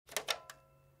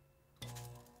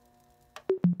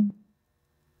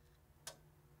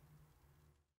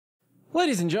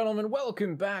Ladies and gentlemen,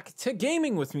 welcome back to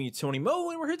Gaming with me, Tony Mo,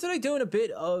 and we're here today doing a bit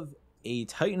of a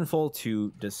Titanfall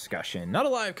 2 discussion. Not a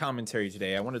live commentary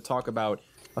today. I want to talk about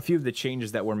a few of the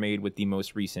changes that were made with the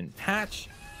most recent patch.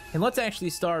 And let's actually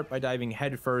start by diving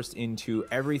headfirst into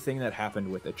everything that happened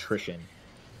with Attrition.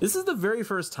 This is the very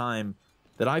first time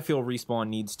that I feel Respawn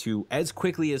needs to, as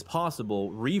quickly as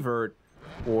possible, revert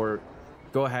or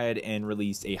go ahead and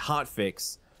release a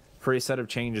hotfix for a set of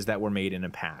changes that were made in a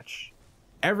patch.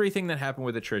 Everything that happened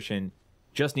with Attrition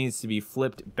just needs to be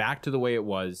flipped back to the way it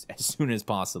was as soon as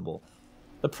possible.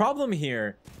 The problem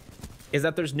here is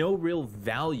that there's no real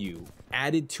value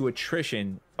added to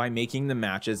Attrition by making the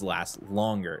matches last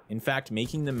longer. In fact,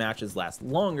 making the matches last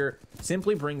longer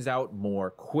simply brings out more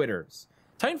quitters.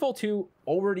 Titanfall 2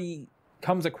 already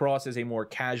comes across as a more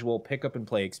casual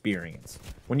pick-up-and-play experience.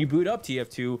 When you boot up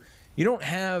TF2, you don't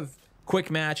have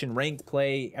quick match and ranked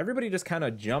play. Everybody just kind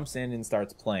of jumps in and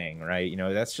starts playing, right? You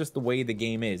know, that's just the way the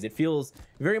game is. It feels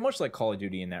very much like Call of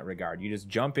Duty in that regard. You just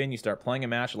jump in, you start playing a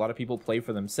match. A lot of people play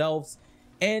for themselves.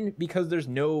 And because there's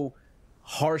no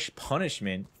harsh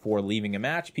punishment for leaving a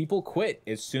match, people quit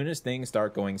as soon as things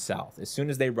start going south. As soon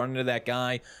as they run into that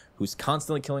guy who's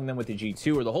constantly killing them with the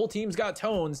G2 or the whole team's got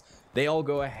tones, they all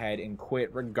go ahead and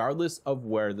quit regardless of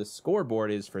where the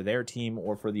scoreboard is for their team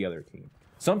or for the other team.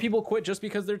 Some people quit just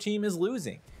because their team is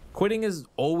losing. Quitting has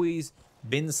always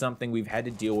been something we've had to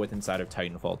deal with inside of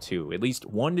Titanfall 2. At least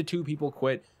 1 to 2 people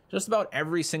quit just about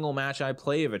every single match I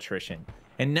play of Attrition.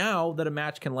 And now that a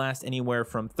match can last anywhere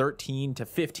from 13 to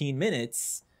 15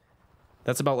 minutes,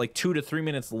 that's about like 2 to 3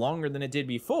 minutes longer than it did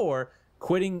before,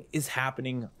 quitting is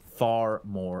happening far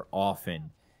more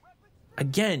often.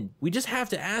 Again, we just have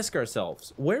to ask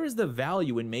ourselves, where is the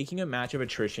value in making a match of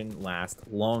Attrition last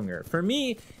longer? For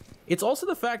me, it's also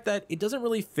the fact that it doesn't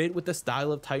really fit with the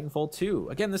style of Titanfall 2.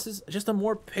 Again, this is just a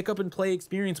more pick-up-and-play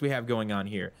experience we have going on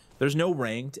here. There's no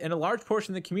ranked, and a large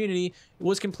portion of the community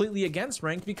was completely against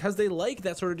ranked because they like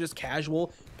that sort of just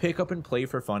casual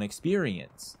pick-up-and-play-for-fun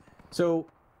experience. So,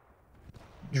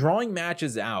 drawing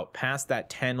matches out past that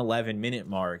 10, 11-minute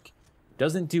mark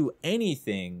doesn't do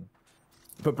anything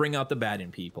but bring out the bad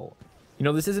in people. You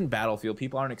know, this isn't Battlefield.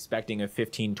 People aren't expecting a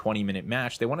 15, 20-minute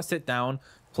match. They want to sit down,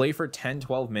 play for 10,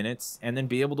 12 minutes, and then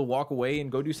be able to walk away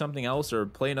and go do something else or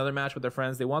play another match with their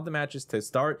friends. They want the matches to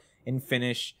start and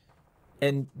finish,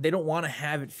 and they don't want to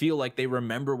have it feel like they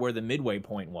remember where the midway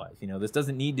point was. You know, this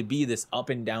doesn't need to be this up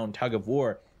and down tug of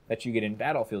war that you get in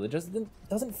Battlefield. It just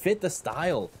doesn't fit the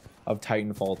style of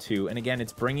Titanfall 2. And again,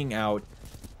 it's bringing out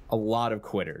a lot of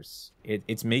quitters.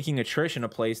 It's making Attrition a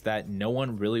place that no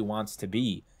one really wants to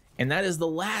be. And that is the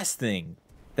last thing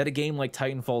that a game like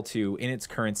Titanfall 2 in its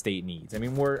current state needs. I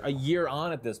mean, we're a year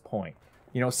on at this point.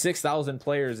 You know, 6,000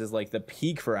 players is like the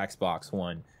peak for Xbox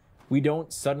One. We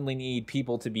don't suddenly need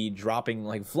people to be dropping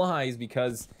like flies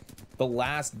because the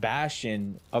last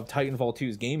bastion of Titanfall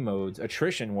 2's game modes,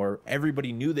 Attrition, where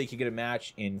everybody knew they could get a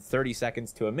match in 30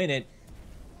 seconds to a minute,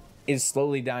 is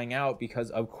slowly dying out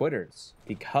because of quitters.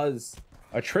 Because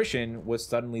Attrition was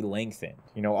suddenly lengthened.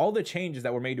 You know, all the changes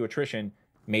that were made to Attrition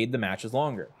made the matches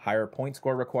longer. Higher point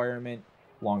score requirement,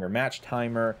 longer match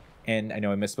timer, and I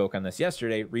know I misspoke on this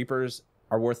yesterday, Reapers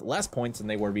are worth less points than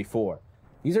they were before.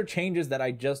 These are changes that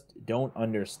I just don't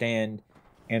understand,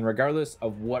 and regardless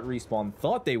of what Respawn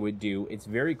thought they would do, it's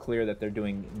very clear that they're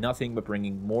doing nothing but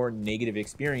bringing more negative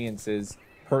experiences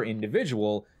per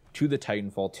individual to the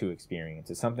Titanfall 2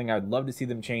 experience. It's something I'd love to see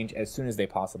them change as soon as they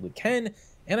possibly can,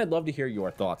 and I'd love to hear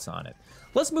your thoughts on it.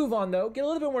 Let's move on, though, get a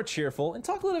little bit more cheerful, and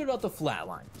talk a little bit about the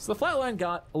Flatline. So the Flatline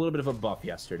got a little bit of a buff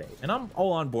yesterday, and I'm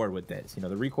all on board with this. You know,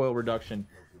 the recoil reduction,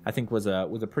 I think, was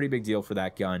a pretty big deal for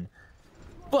that gun.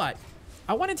 But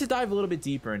I wanted to dive a little bit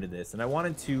deeper into this, and I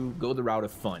wanted to go the route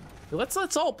of fun.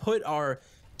 Let's all put our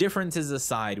differences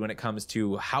aside when it comes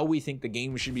to how we think the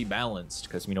game should be balanced,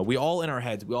 because, you know, we all in our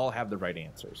heads, we all have the right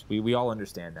answers. We all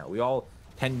understand that. We all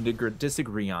tend to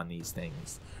disagree on these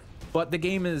things. But the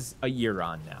game is a year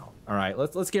on now. All right,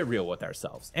 let's get real with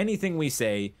ourselves. Anything we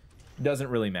say doesn't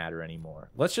really matter anymore.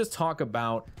 Let's just talk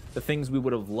about the things we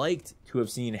would have liked to have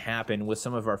seen happen with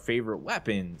some of our favorite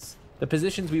weapons, the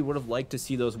positions we would have liked to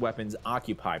see those weapons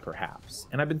occupy, perhaps.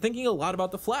 And I've been thinking a lot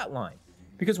about the Flatline,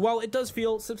 because while it does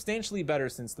feel substantially better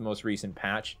since the most recent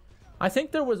patch, I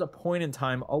think there was a point in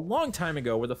time a long time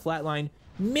ago where the Flatline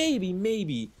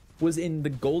maybe was in the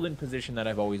golden position that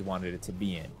I've always wanted it to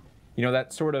be in. You know,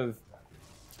 that sort of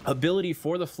ability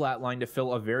for the Flatline to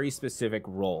fill a very specific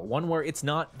role. One where it's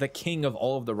not the king of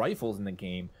all of the rifles in the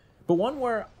game, but one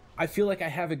where I feel like I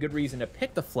have a good reason to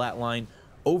pick the Flatline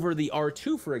over the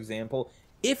R2, for example,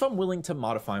 if I'm willing to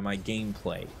modify my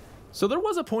gameplay. So there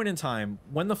was a point in time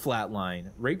when the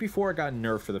Flatline, right before it got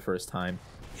nerfed for the first time,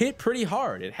 hit pretty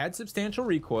hard. It had substantial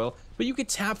recoil, but you could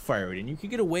tap fire it and you could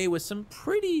get away with some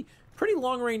pretty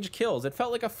long range kills. It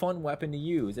felt like a fun weapon to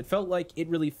use. It felt like it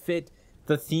really fit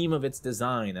the theme of its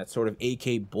design, that sort of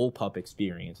AK bullpup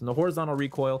experience. And the horizontal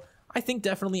recoil, I think,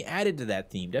 definitely added to that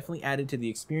theme, definitely added to the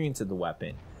experience of the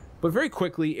weapon. But very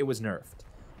quickly, it was nerfed.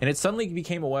 And it suddenly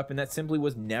became a weapon that simply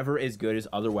was never as good as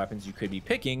other weapons you could be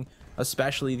picking,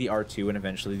 especially the R2 and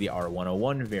eventually the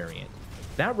R101 variant.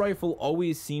 That rifle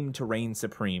always seemed to reign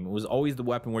supreme. It was always the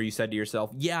weapon where you said to yourself,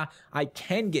 yeah, I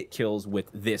can get kills with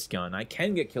this gun, I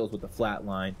can get kills with the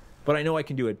Flatline, but I know I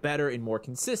can do it better and more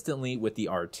consistently with the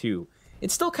R2. It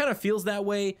still kind of feels that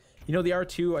way. You know, the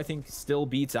R2, I think, still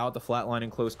beats out the Flatline in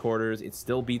close quarters. It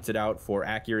still beats it out for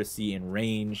accuracy and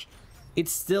range. It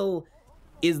still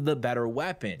is the better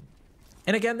weapon.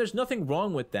 And again, there's nothing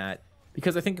wrong with that,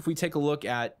 because I think if we take a look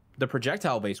at the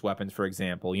projectile-based weapons, for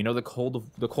example, you know, the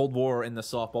Cold War and the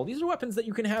softball, these are weapons that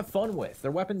you can have fun with. They're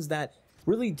weapons that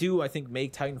really do, I think,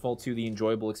 make Titanfall 2 the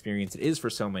enjoyable experience it is for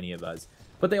so many of us.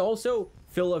 But they also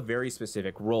fill a very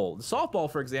specific role. The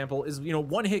softball, for example, is, you know,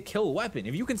 one-hit kill weapon.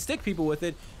 If you can stick people with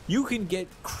it, you can get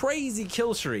crazy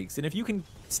kill streaks. And if you can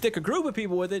stick a group of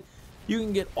people with it, you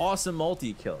can get awesome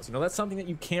multi-kills. You know, that's something that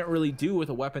you can't really do with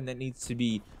a weapon that needs to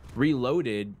be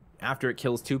reloaded after it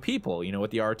kills 2 people, you know, with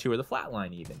the R2 or the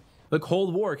Flatline even. The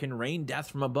Cold War can rain death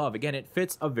from above. Again, it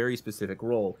fits a very specific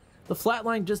role. The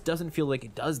Flatline just doesn't feel like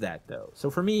it does that, though. So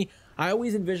for me, I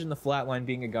always envision the Flatline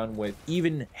being a gun with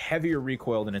even heavier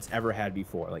recoil than it's ever had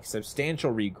before, like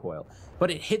substantial recoil.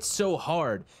 But it hits so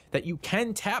hard that you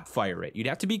can tap fire it. You'd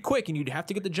have to be quick and you'd have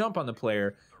to get the jump on the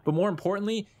player. But more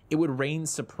importantly, it would reign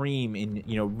supreme in,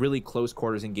 you know, really close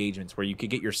quarters engagements where you could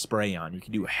get your spray on. You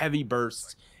could do heavy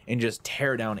bursts and just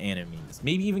tear down enemies.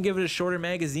 Maybe even give it a shorter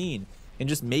magazine and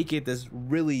just make it this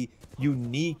really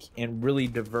unique and really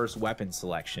diverse weapon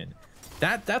selection.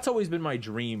 That's always been my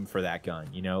dream for that gun,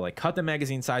 you know, like cut the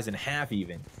magazine size in half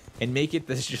even and make it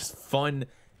this just fun,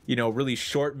 you know, really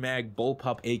short mag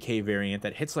bullpup AK variant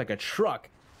that hits like a truck,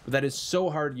 but that is so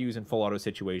hard to use in full auto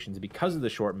situations because of the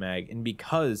short mag and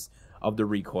because of the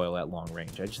recoil at long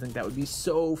range. I just think that would be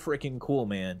so freaking cool,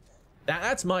 man.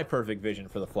 That's my perfect vision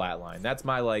for the Flatline. That's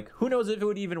my, like, who knows if it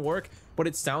would even work, but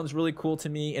it sounds really cool to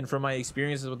me. And from my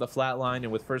experiences with the Flatline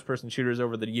and with first-person shooters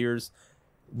over the years,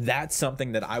 that's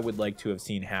something that I would like to have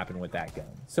seen happen with that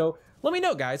gun. So let me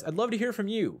know, guys. I'd love to hear from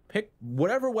you. Pick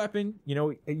whatever weapon, you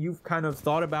know, you've kind of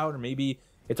thought about, or maybe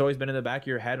it's always been in the back of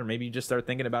your head, or maybe you just start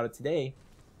thinking about it today.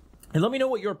 And let me know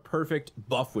what your perfect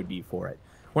buff would be for it.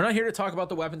 We're not here to talk about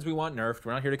the weapons we want nerfed.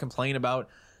 We're not here to complain about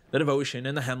the Devotion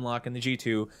and the Hemlock and the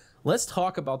G2. Let's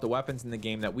talk about the weapons in the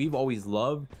game that we've always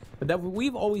loved, but that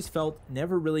we've always felt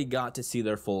never really got to see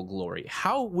their full glory.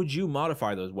 How would you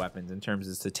modify those weapons in terms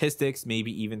of statistics,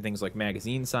 maybe even things like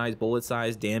magazine size, bullet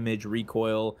size, damage,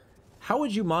 recoil? How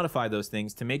would you modify those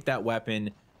things to make that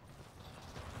weapon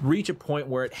reach a point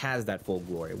where it has that full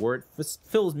glory, where it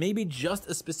fills maybe just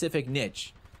a specific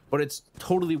niche, but it's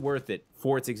totally worth it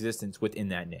for its existence within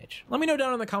that niche? Let me know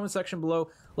down in the comment section below.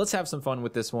 Let's have some fun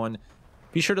with this one.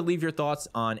 Be sure to leave your thoughts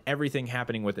on everything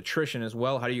happening with Attrition as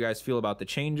well. How do you guys feel about the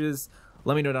changes?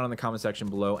 Let me know down in the comment section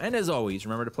below. And as always,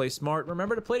 remember to play smart,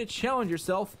 remember to play to challenge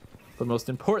yourself, but most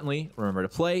importantly, remember to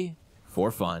play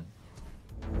for fun.